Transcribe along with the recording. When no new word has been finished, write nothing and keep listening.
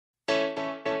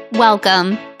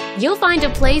welcome. You'll find a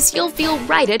place you'll feel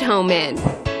right at home in.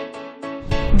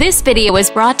 This video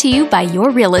is brought to you by your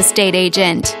real estate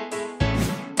agent,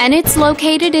 and it's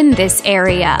located in this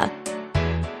area.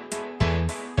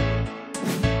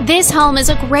 This home is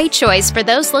a great choice for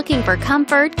those looking for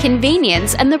comfort,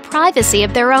 convenience, and the privacy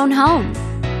of their own home.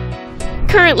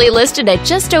 Currently listed at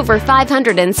just over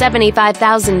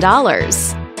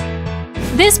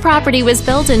 $575,000. This property was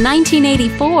built in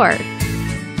 1984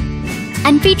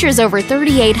 and features over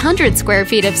 3,800 square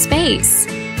feet of space,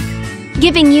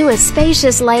 giving you a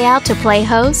spacious layout to play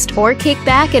host or kick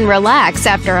back and relax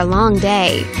after a long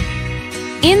day.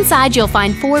 Inside, you'll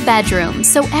find 4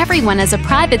 bedrooms, so everyone has a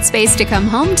private space to come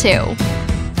home to,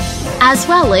 as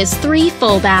well as 3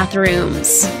 full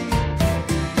bathrooms.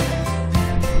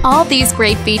 All these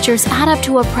great features add up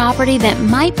to a property that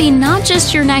might be not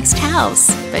just your next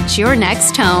house, but your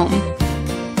next home.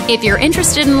 If you're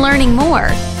interested in learning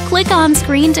more, click on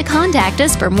screen to contact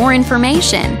us for more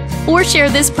information or share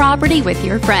this property with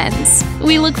your friends.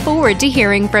 We look forward to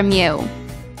hearing from you.